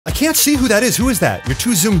can't see who that is. Who is that? You're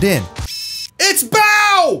too zoomed in. It's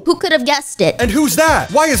Bao! Who could have guessed it? And who's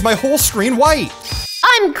that? Why is my whole screen white?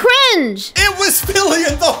 I'm cringe. It was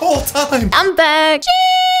Fillion the whole time. I'm back.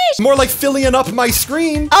 Sheesh. More like filling up my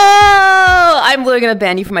screen. Oh, I'm literally gonna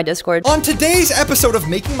ban you from my Discord. On today's episode of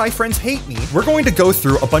Making My Friends Hate Me, we're going to go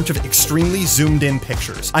through a bunch of extremely zoomed in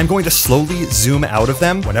pictures. I'm going to slowly zoom out of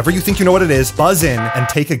them. Whenever you think you know what it is, buzz in and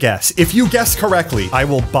take a guess. If you guess correctly, I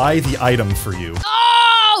will buy the item for you.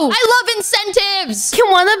 I love incentives. Can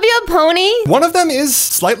one of them be a pony? One of them is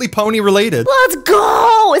slightly pony related. Let's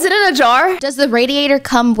go. Is it in a jar? Does the radiator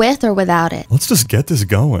come with or without it? Let's just get this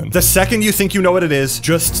going. The second you think you know what it is,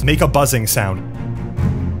 just make a buzzing sound.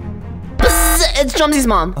 Bzz, it's Drumsy's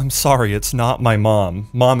mom. I'm sorry, it's not my mom.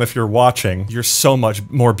 Mom, if you're watching, you're so much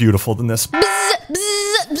more beautiful than this. Bzz,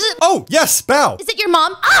 bzz, bzz. Oh, yes, Bao. Is it your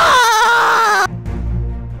mom? Ah!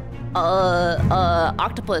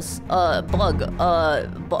 Octopus, bug, buzz.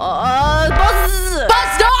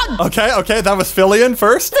 Buzz dog! Okay, that was Fillion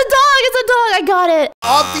first. It's a dog, I got it.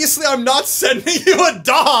 Obviously, I'm not sending you a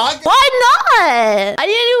dog. Why not? I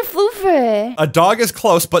need a new floofer. A dog is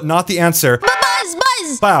close, but not the answer. Buzz,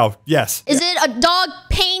 buzz! Bao, yes. Is it a dog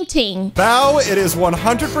painting? Bao, it is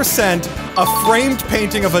 100% a framed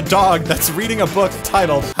painting of a dog that's reading a book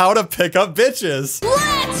titled How to Pick Up Bitches.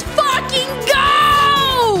 Let's fucking go!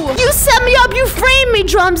 You set me up, you framed me,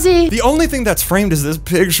 Drumsy. The only thing that's framed is this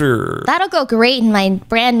picture. That'll go great in my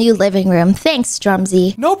brand new living room. Thanks,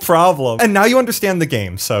 Drumsy. No problem. And now you understand the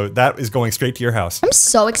game, so that is going straight to your house. I'm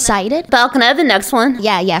so excited. Belle, can I have the next one?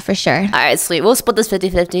 Yeah, for sure. All right, sweet. We'll split this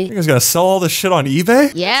 50-50. You guys gonna sell all this shit on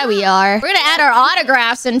eBay? Yeah, we are. We're gonna add our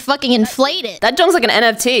autographs and fucking inflate it. That junk's like an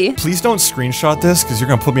NFT. Please don't screenshot this, because you're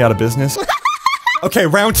gonna put me out of business. Okay,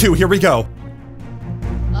 round 2, here we go.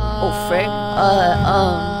 Oh, frick.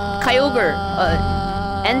 Kyogre.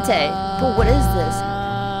 Entei. But what is this?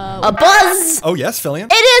 A buzz! Oh yes, Fillion?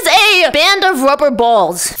 It is a band of rubber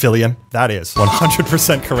balls. Fillion, that is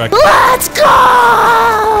 100% correct. Let's go!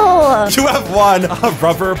 You have won a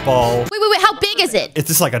rubber ball. Wait, how big is it? It's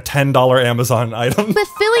just like a $10 Amazon item. But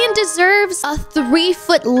Fillion deserves a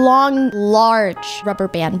 3-foot-long, large rubber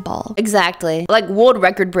band ball. Exactly. Like world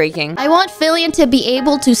record breaking. I want Fillion to be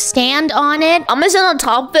able to stand on it. I'm gonna stand on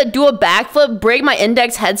top of it, do a backflip, break my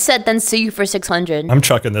index headset, then sue you for 600. I'm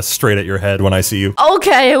chucking this straight at your head when I see you.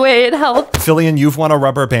 Okay, wait, help. Fillion, you've won a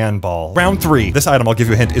rubber band ball. Round 3. This item, I'll give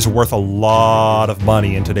you a hint, is worth a lot of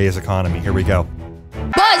money in today's economy. Here we go.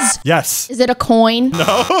 Buzz! Yes. Is it a coin?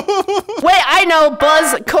 No. Wait, I know,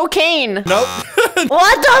 Buzz, cocaine. Nope.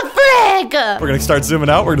 What the frick? We're gonna start zooming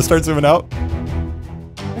out. What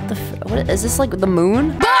Is this like the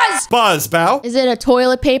moon? Buzz! Buzz, Bao. Is it a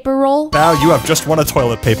toilet paper roll? Bao, you have just won a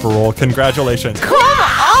toilet paper roll. Congratulations. Come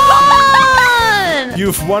on!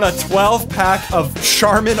 You've won a 12-pack of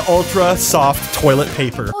Charmin Ultra Soft toilet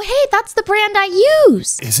paper. Oh, hey, that's the brand I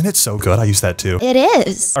use. Isn't it so good? I use that too. It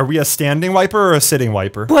is. Are we a standing wiper or a sitting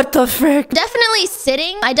wiper? What the frick? Definitely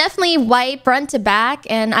sitting. I definitely wipe front to back,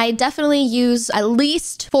 and I definitely use at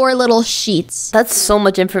least 4 little sheets. That's so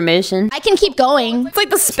much information. I can keep going. It's like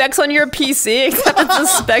the specs on your PC, except it's the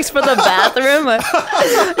specs for the bathroom.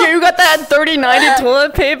 You got that 3090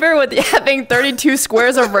 toilet paper with having 32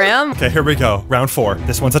 squares of RAM. Okay, here we go. Round 4.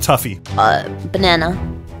 This one's a toughie. Banana.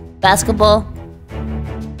 Basketball.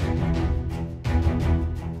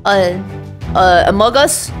 Among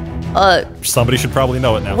Us. Somebody should probably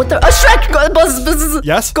know it now. What the? A Shrek!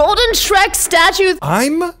 Yes? Golden Shrek statue.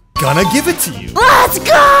 I'm gonna give it to you. Let's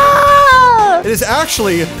go! It is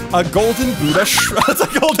actually a golden Buddha It's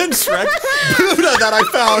a golden Shrek Buddha that I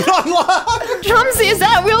found online. Drumsy, is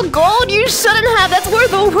that real gold? You shouldn't have. That's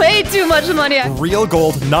worth way too much money. Real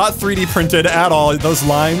gold, not 3D printed at all. Those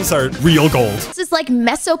lines are real gold. This is like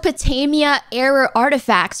Mesopotamia era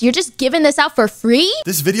artifacts. You're just giving this out for free?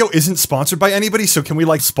 This video isn't sponsored by anybody, so can we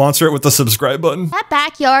like sponsor it with the subscribe button? That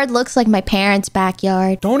backyard looks like my parents'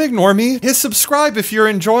 backyard. Don't ignore me. Hit subscribe if you're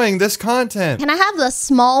enjoying this content. Can I have the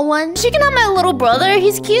small one? She can have my little brother.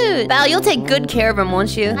 He's cute. Val, you'll take good care of him,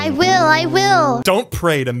 won't you? I will. Don't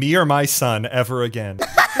pray to me or my son ever again.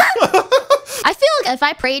 I feel like if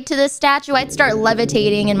I prayed to this statue, I'd start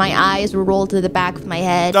levitating and my eyes would roll to the back of my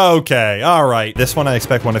head. Okay, all right. This one I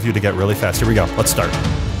expect one of you to get really fast. Here we go. Let's start.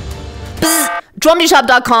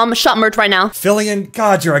 DrumsyShop.com. Shop merch right now. Fillion,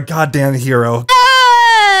 God, you're a goddamn hero.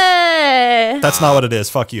 Hey! That's not what it is.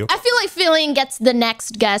 Fuck you. I feel like Fillion gets the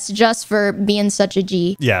next guess just for being such a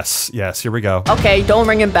G. Yes, here we go. Okay, don't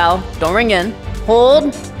ring in, Bao. Don't ring in.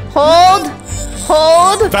 Hold.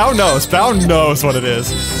 Bao knows what it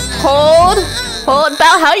is. Hold.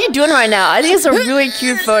 Bao, how are you doing right now? I think it's a really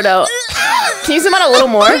cute photo. Can you zoom out a little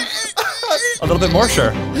more? A little bit more,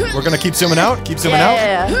 sure. We're gonna keep zooming out. Keep zooming out.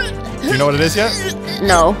 Yeah. Do you know what it is yet?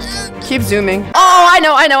 No. Keep zooming. Oh, I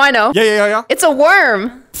know. Yeah. It's a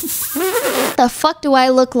worm. What the fuck do I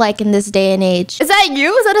look like in this day and age? Is that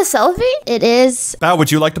you? Is that a selfie? It is. Bao,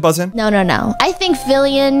 would you like to buzz in? No. I think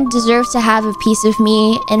Fillion deserves to have a piece of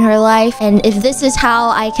me in her life, and if this is how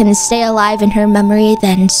I can stay alive in her memory,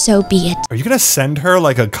 then so be it. Are you gonna send her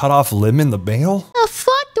like a cut off limb in the mail? The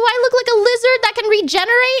fuck? Do I look like a lizard that can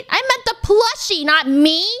regenerate? I meant the plushie, not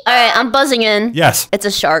me. All right, I'm buzzing in. Yes. It's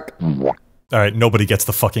a shark. All right, nobody gets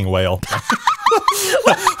the fucking whale.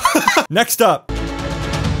 Next up.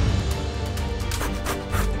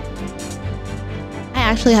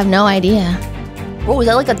 I actually have no idea. Bro, is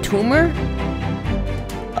that like a tumor?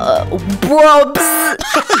 Bro,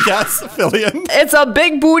 Yes, Fillion. it's a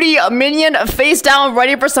big booty minion face down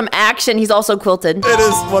ready for some action. He's also quilted. It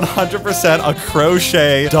is 100% a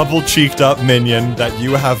crochet, double cheeked up minion that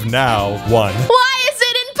you have now won. Why is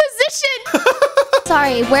it in position?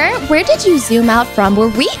 Sorry, where did you zoom out from? Were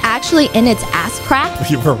we actually in its ass crack?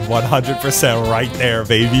 You were 100% right there,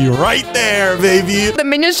 baby. Right there, baby. The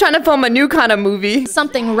minion's trying to film a new kind of movie.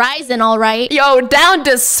 Something rising, all right. Yo, down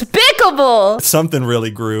despicable. Something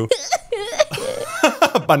really grew.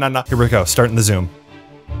 Banana. Here we go, starting the zoom.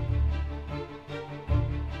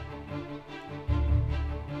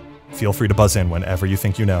 Feel free to buzz in whenever you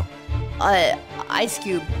think you know. Ice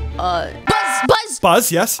Cube. Buzz!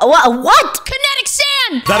 Buzz, yes? What? Kinetic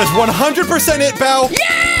sand! That is 100% it, Bao.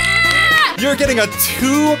 Yeah! You're getting a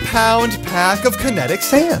 2-pound pack of kinetic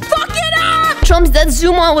sand. Fuck it up! Trumps, that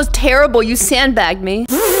zoom on was terrible. You sandbagged me.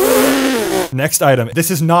 Next item.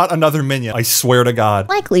 This is not another minion, I swear to God.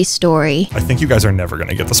 Likely story. I think you guys are never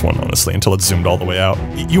gonna get this one, honestly, until it's zoomed all the way out.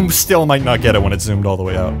 You still might not get it when it's zoomed all the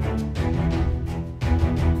way out.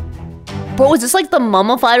 Bro, is this like the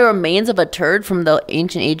mummified remains of a turd from the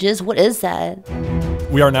ancient ages? What is that?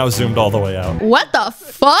 We are now zoomed all the way out. What the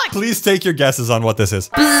fuck? Please take your guesses on what this is.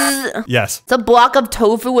 Yes, It's a block of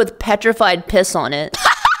tofu with petrified piss on it.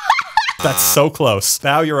 that's so close.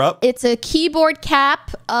 Bao, you're up. It's a keyboard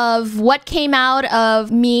cap of what came out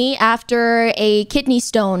of me after a kidney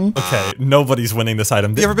stone. Okay, nobody's winning this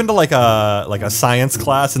item. You ever been to like a science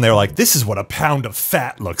class and they're like, this is what a pound of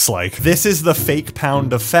fat looks like. This is the fake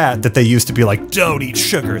pound of fat that they used to be like, don't eat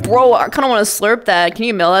sugar. Bro, I kind of want to slurp that. Can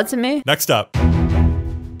you mail that to me? Next up.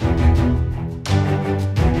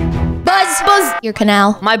 Buzz! Your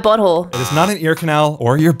canal. My butthole. It is not an ear canal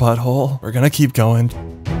or your butthole. We're gonna keep going.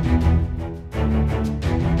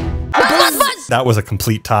 Buzz! That was a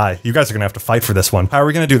complete tie. You guys are gonna have to fight for this one. How are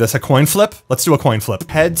we gonna do this? A coin flip? Let's do a coin flip.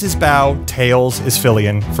 Heads is Bao, tails is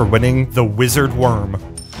Fillion for winning the wizard worm.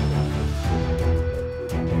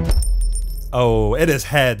 Oh, it is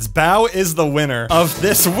heads. Bao is the winner of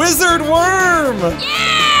this wizard worm.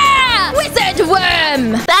 Yeah! Wizard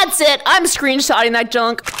worm! That's it. I'm screenshotting that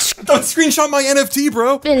junk. Don't screenshot my NFT,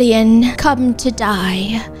 bro. Billion, come to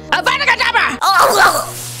die.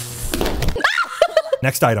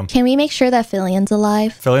 Next item. Can we make sure that Fillion's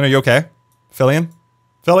alive? Fillion, are you okay? Fillion?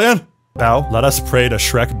 Fillion? Bao, let us pray to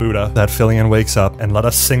Shrek Buddha that Fillion wakes up and let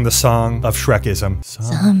us sing the song of Shrekism.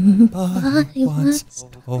 Somebody once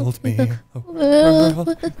told me a world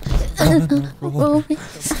on a roll.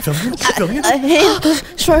 Fillion? I hate the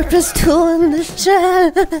sharpest tool in the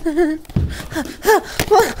shed.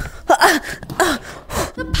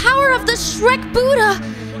 The power of the Shrek Buddha!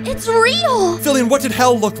 It's real! Fillion, what did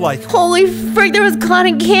hell look like? Holy frick, there was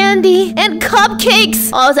cotton candy and cupcakes.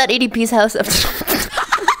 Oh, I was at ADP's house.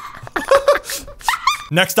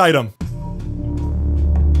 Next item.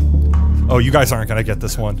 Oh, you guys aren't gonna get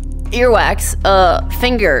this one. Earwax,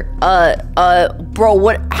 finger, bro,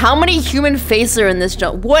 what, how many human faces are in this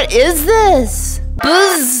junk? What is this?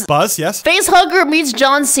 Buzz! Buzz, yes? Face hugger meets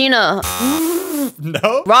John Cena.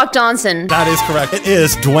 No? Rock Johnson. That is correct. It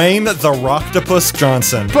is Dwayne the Rocktopus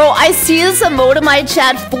Johnson. Bro, I see this emote in my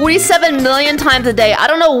chat 47 million times a day. I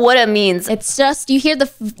don't know what it means. It's just, you hear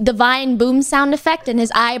the divine boom sound effect and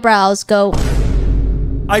his eyebrows go...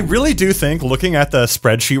 I really do think, looking at the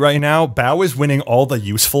spreadsheet right now, Bao is winning all the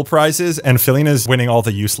useful prizes and Fillion is winning all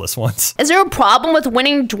the useless ones. Is there a problem with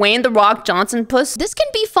winning Dwayne the Rock Johnson puss? This can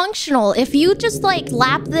be functional. If you just like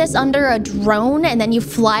lap this under a drone and then you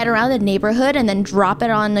fly it around the neighborhood and then drop it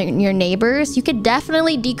on your neighbors, you could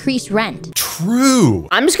definitely decrease rent. True.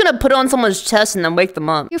 I'm just gonna put it on someone's chest and then wake them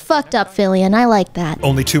up. You're fucked up, Fillion. I like that.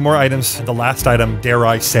 Only 2 more items. The last item, dare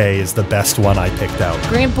I say, is the best one I picked out.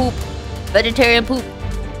 Green poop. Vegetarian poop.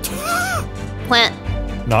 Plant.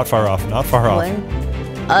 Not far off, not far off.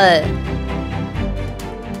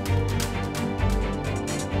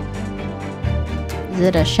 Is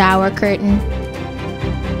it a shower curtain?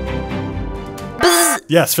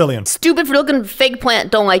 Yes, Fillion. Stupid looking fake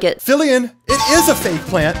plant. Don't like it. Fillion, it is a fake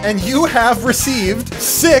plant, and you have received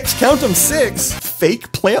 6, count them 6,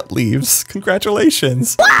 fake plant leaves.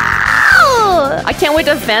 Congratulations. Wow! I can't wait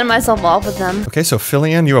to fan myself off with them. Okay, so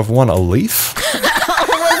Fillion, you have won a leaf.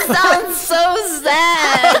 That sounds so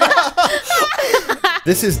sad.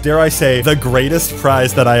 This is, dare I say, the greatest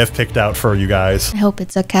prize that I have picked out for you guys. I hope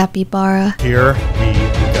it's a capybara. Here we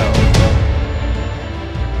go.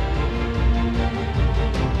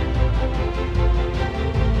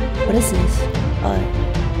 What is this? Huh?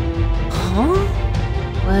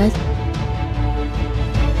 What?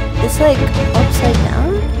 It's like upside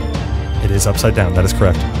down? It is upside down, that is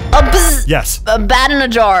correct. Yes. A bat in a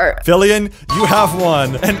jar. Fillion, you have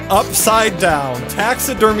won an upside down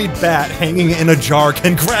taxidermied bat hanging in a jar.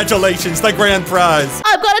 Congratulations, the grand prize.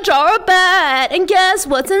 I've got a jar of bat, and guess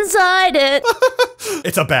what's inside it?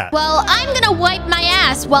 It's a bat. Well, I'm gonna wipe my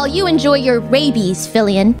ass while you enjoy your rabies,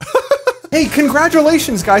 Fillion. Hey,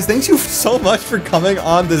 congratulations, guys. Thank you so much for coming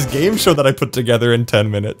on this game show that I put together in 10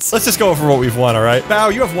 minutes. Let's just go over what we've won, all right?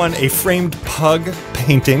 Bao, you have won a framed pug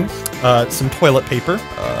painting, some toilet paper,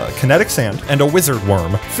 kinetic sand, and a wizard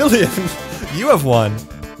worm. Fillion, you have won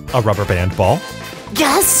a rubber band ball,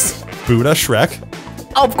 Yes! Buddha Shrek,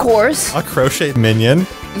 Of course. a crocheted minion,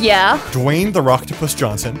 Yeah. Dwayne the Rocktopus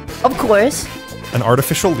Johnson, Of course. an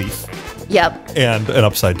artificial leaf, Yep. and an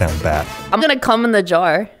upside down bat. I'm gonna come in the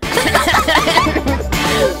jar.